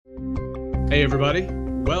Hey everybody,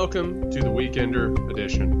 welcome to the Weekender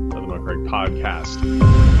edition of the Muck Rake Podcast.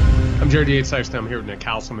 I'm Jared Yates, I'm here with Nick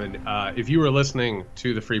Houselman. If you are listening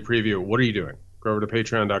to the free preview, what are you doing? Go over to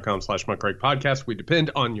patreon.com/muckrake podcast. We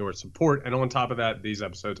depend on your support, and on top of that, these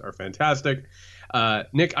episodes are fantastic.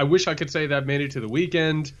 Nick, I wish I could say that I've made it to the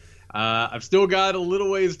weekend. I've still got a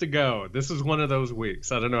little ways to go. This is one of those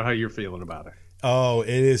weeks. I don't know how you're feeling about it. Oh, it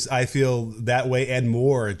is. I feel that way and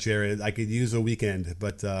more, Jared. I could use a weekend,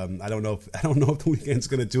 but I don't know if the weekend's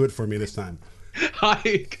going to do it for me this time.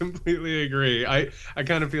 I completely agree. I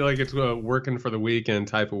kind of feel like it's a working for the weekend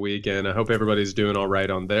type of weekend. I hope everybody's doing all right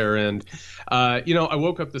on their end. I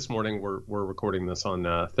woke up this morning. We're recording this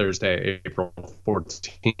on Thursday, April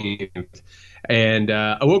 14th. And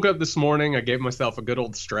I woke up this morning. I gave myself a good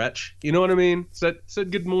old stretch. You know what I mean? Said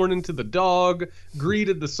good morning to the dog,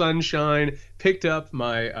 greeted the sunshine, picked up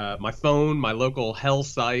my phone, my local hell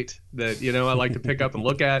site that, I like to pick up and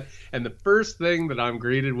look at. And the first thing that I'm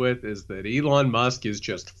greeted with is that Elon Musk is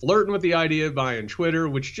just flirting with the idea of buying Twitter,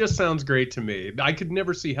 which just sounds great to me. I could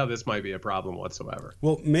never see how this might be a problem whatsoever.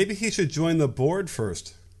 Well, maybe he should join the board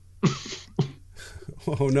first.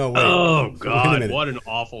 Oh, no, wait. Oh, God, what an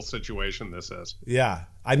awful situation this is. Yeah.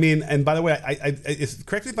 I mean, and by the way,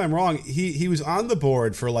 correct me if I'm wrong, he was on the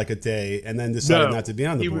board for like a day and then decided not to be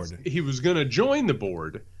on the board. He was going to join the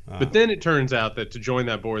board, but then it turns out that to join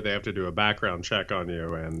that board, they have to do a background check on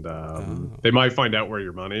you, and they might find out where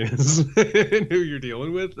your money is and who you're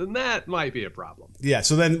dealing with, and that might be a problem. Yeah,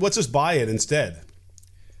 so then let's just buy it instead.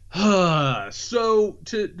 So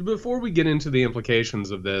before we get into the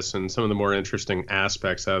implications of this and some of the more interesting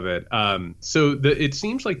aspects of it, it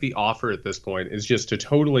seems like the offer at this point is just to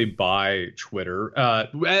totally buy Twitter,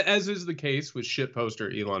 as is the case with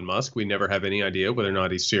shitposter Elon Musk. We never have any idea whether or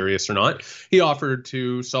not he's serious or not. He offered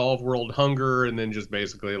to solve world hunger and then just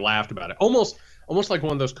basically laughed about it. Almost like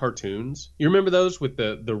one of those cartoons. You remember those with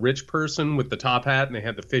the rich person with the top hat and they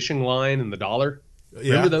had the fishing line and the dollar?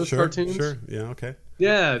 Remember those cartoons? Sure. Yeah. Okay.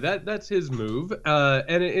 Yeah, that's his move.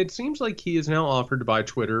 And it seems like he is now offered to buy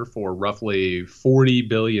Twitter for roughly $40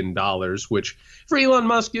 billion, which for Elon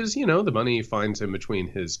Musk is, the money he finds in between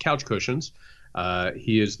his couch cushions.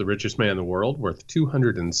 He is the richest man in the world, worth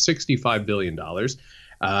 $265 billion.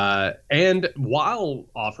 And while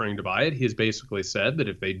offering to buy it, he has basically said that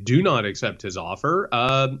if they do not accept his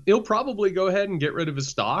offer, he'll probably go ahead and get rid of his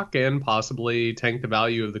stock and possibly tank the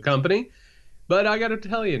value of the company. But I got to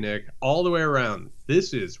tell you, Nick, all the way around,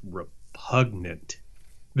 this is repugnant.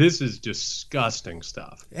 This is disgusting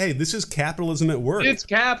stuff. Hey, this is capitalism at work. It's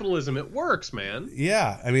capitalism. It works, man.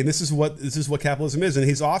 Yeah, I mean, this is what capitalism is, and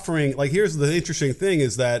he's offering. Like, here's the interesting thing: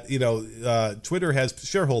 is that Twitter has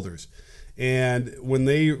shareholders, and when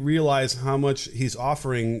they realize how much he's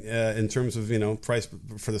offering in terms of price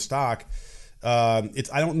for the stock, I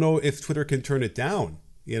don't know if Twitter can turn it down.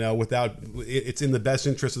 Without it's in the best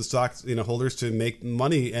interest of the stock holders to make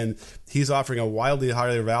money, and he's offering a wildly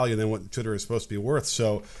higher value than what Twitter is supposed to be worth.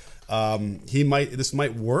 So this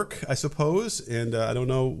might work, I suppose, and I don't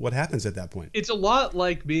know what happens at that point. It's a lot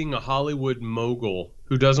like being a Hollywood mogul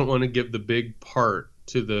who doesn't want to give the big part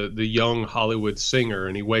to the young Hollywood singer,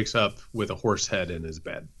 and he wakes up with a horse head in his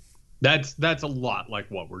bed. That's a lot like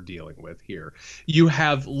what we're dealing with here. You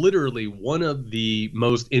have literally one of the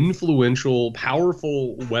most influential,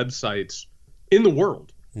 powerful websites in the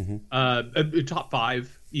world. Mm-hmm. Top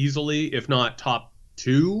 5 easily, if not top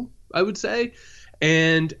 2, I would say.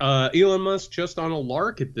 And Elon Musk, just on a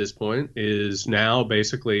lark at this point, is now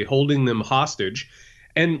basically holding them hostage.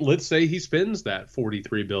 And let's say he spends that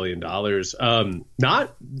 $43 billion,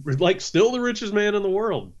 not like still the richest man in the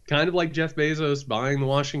world, kind of like Jeff Bezos buying the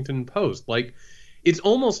Washington Post. Like, it's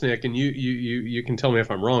almost, Nick, and you can tell me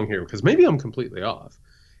if I'm wrong here, because maybe I'm completely off.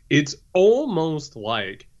 It's almost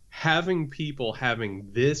like having people having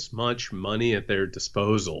this much money at their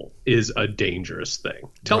disposal is a dangerous thing.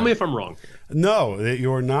 Tell me if I'm wrong here. No,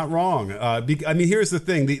 you're not wrong. I mean, here's the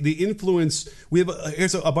thing. The influence,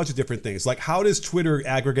 here's a bunch of different things. Like, how does Twitter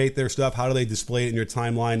aggregate their stuff? How do they display it in your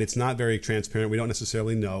timeline? It's not very transparent. We don't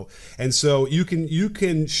necessarily know. And so you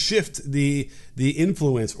can shift the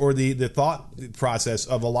influence or the thought process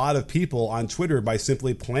of a lot of people on Twitter by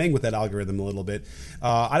simply playing with that algorithm a little bit.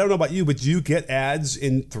 I don't know about you, but do you get ads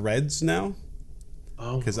in Threads now?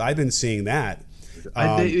 Oh, because I've been seeing that.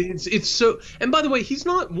 It's so, and by the way, he's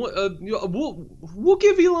not. We'll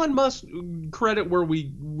give Elon Musk credit where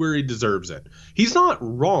he deserves it. He's not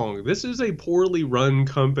wrong. This is a poorly run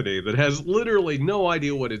company that has literally no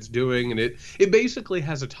idea what it's doing, and it basically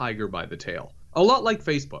has a tiger by the tail, a lot like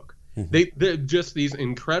Facebook. They're just these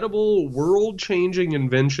incredible world-changing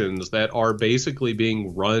inventions that are basically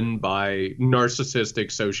being run by narcissistic,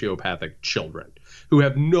 sociopathic children who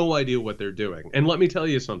have no idea what they're doing. And let me tell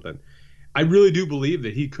you something. I really do believe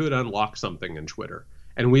that he could unlock something in Twitter.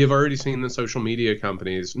 And we have already seen that social media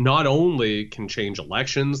companies not only can change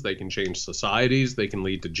elections, they can change societies, they can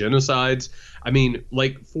lead to genocides. I mean,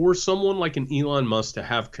 like, for someone like an Elon Musk to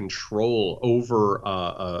have control over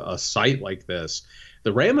a site like this,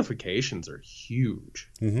 the ramifications are huge.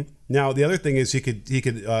 Now, the other thing is he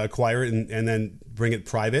could acquire it and then bring it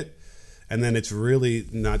private. And then it's really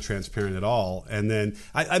not transparent at all. And then,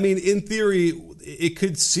 I mean, in theory, it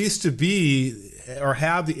could cease to be or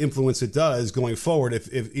have the influence it does going forward if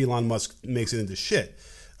Elon Musk makes it into shit,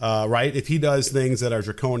 right? If he does things that are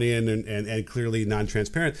draconian and clearly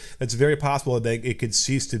non-transparent, it's very possible that it could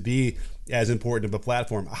cease to be as important of a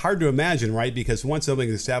platform. Hard to imagine, right? Because once something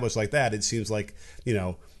is established like that, it seems like, you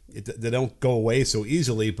know, they don't go away so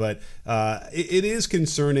easily, but it is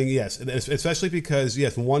concerning, yes, especially because,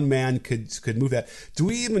 yes, one man could move that. Do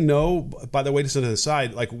we even know, by the way, just on the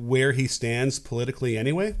side, like where he stands politically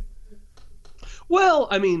anyway? Well,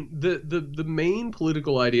 I mean, the main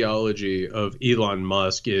political ideology of Elon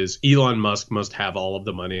Musk is Elon Musk must have all of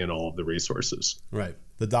the money and all of the resources. Right,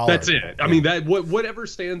 the dollar. That's it. I mean, that whatever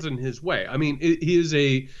stands in his way. I mean, he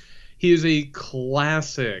is a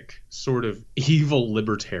classic sort of evil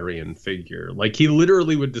libertarian figure. Like, he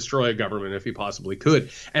literally would destroy a government if he possibly could.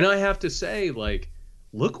 And I have to say, like,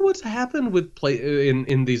 look what's happened with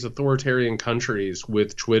in these authoritarian countries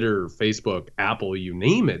with Twitter, Facebook, Apple, you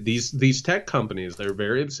name it. These tech companies, they're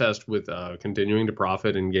very obsessed with continuing to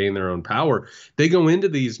profit and gain their own power. They go into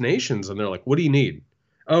these nations and they're like, what do you need?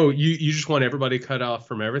 Oh, you just want everybody cut off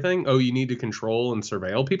from everything? Oh, you need to control and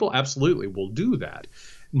surveil people? Absolutely, we'll do that.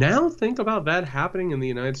 Now think about that happening in the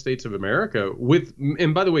United States of America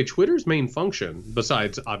and by the way, Twitter's main function,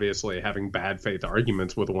 besides obviously having bad faith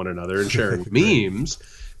arguments with one another and sharing memes,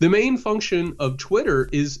 the main function of Twitter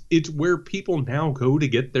is it's where people now go to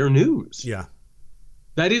get their news. Yeah.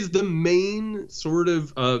 That is the main sort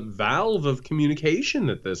of valve of communication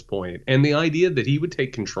at this point. And the idea that he would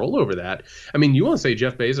take control over that, I mean, you want to say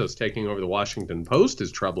Jeff Bezos taking over the Washington Post is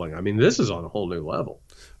troubling. I mean, this is on a whole new level.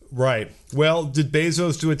 Right. Well, did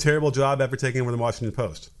Bezos do a terrible job ever taking over the Washington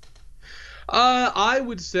Post? I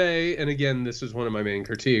would say, and again, this is one of my main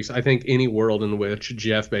critiques, I think any world in which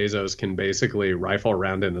Jeff Bezos can basically rifle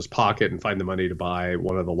around in his pocket and find the money to buy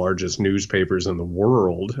one of the largest newspapers in the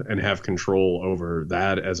world and have control over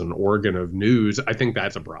that as an organ of news, I think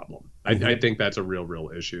that's a problem. I think that's a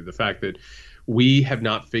real issue. The fact that we have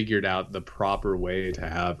not figured out the proper way to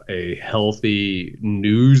have a healthy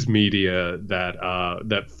news media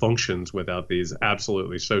that functions without these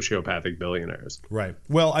absolutely sociopathic billionaires. Right.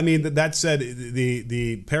 Well, I mean, that said,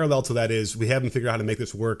 the parallel to that is we haven't figured out how to make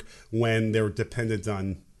this work when they're dependent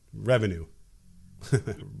on revenue.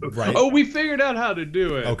 Right. Oh, we figured out how to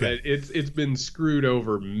do it. Okay. But it's been screwed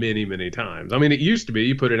over many times. I mean, it used to be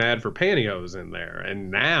you put an ad for pantyhose in there,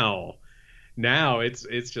 and now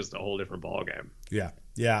it's just a whole different ballgame.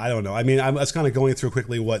 Yeah, I don't know. I mean, I was kind of going through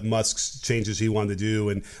quickly what Musk's changes he wanted to do,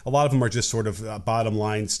 and a lot of them are just sort of bottom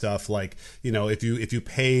line stuff. Like, you know, if you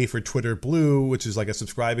pay for Twitter Blue, which is like a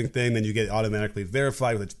subscribing thing, then you get automatically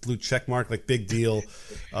verified with a blue check mark, like big deal.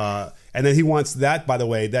 And then he wants that, by the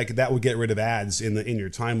way, that would get rid of ads in your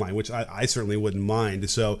timeline, which I certainly wouldn't mind.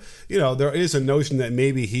 So, you know, there is a notion that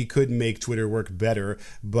maybe he could make Twitter work better,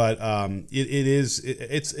 but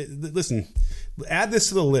listen, add this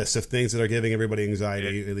to the list of things that are giving everybody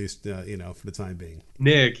anxiety, at least, you know, for the time being.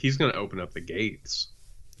 Nick, he's going to open up the gates.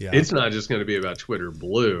 Yeah. It's not just going to be about Twitter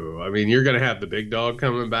Blue. I mean, you're going to have the big dog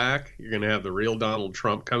coming back. You're going to have the real Donald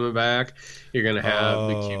Trump coming back. You're going to have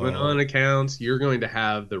the QAnon accounts. You're going to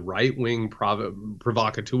have the right-wing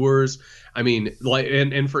provocateurs. I mean, like,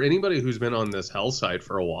 and for anybody who's been on this hell site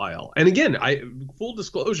for a while, and again, full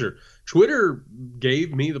disclosure, Twitter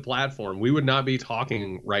gave me the platform. We would not be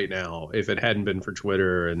talking right now if it hadn't been for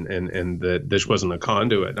Twitter and that this wasn't a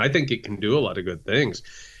conduit. And I think it can do a lot of good things.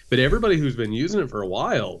 But everybody who's been using it for a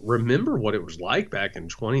while, remember what it was like back in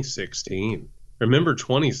 2016. Remember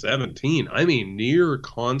 2017. I mean, near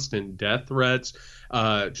constant death threats,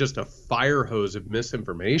 just a fire hose of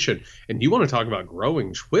misinformation. And you want to talk about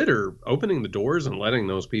growing Twitter, opening the doors and letting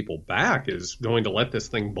those people back is going to let this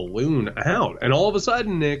thing balloon out. And all of a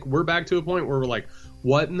sudden, Nick, we're back to a point where we're like,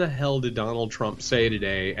 what in the hell did Donald Trump say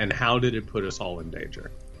today? And how did it put us all in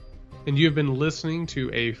danger? And you have been listening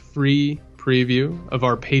to a free preview of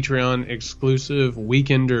our Patreon exclusive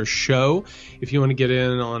Weekender show. If you want to get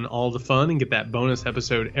in on all the fun and get that bonus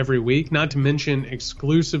episode every week, not to mention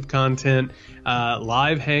exclusive content,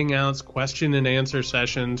 live hangouts, question and answer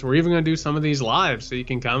sessions. We're even going to do some of these live so you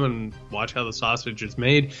can come and watch how the sausage is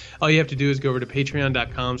made. All you have to do is go over to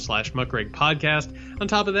patreon.com/muckrakepodcast. On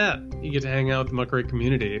top of that, you get to hang out with the Muckrake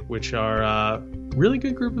community, which are a really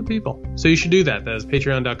good group of people. So you should do that. That is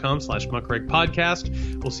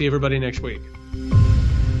patreon.com/muckrakepodcast. We'll see everybody next week.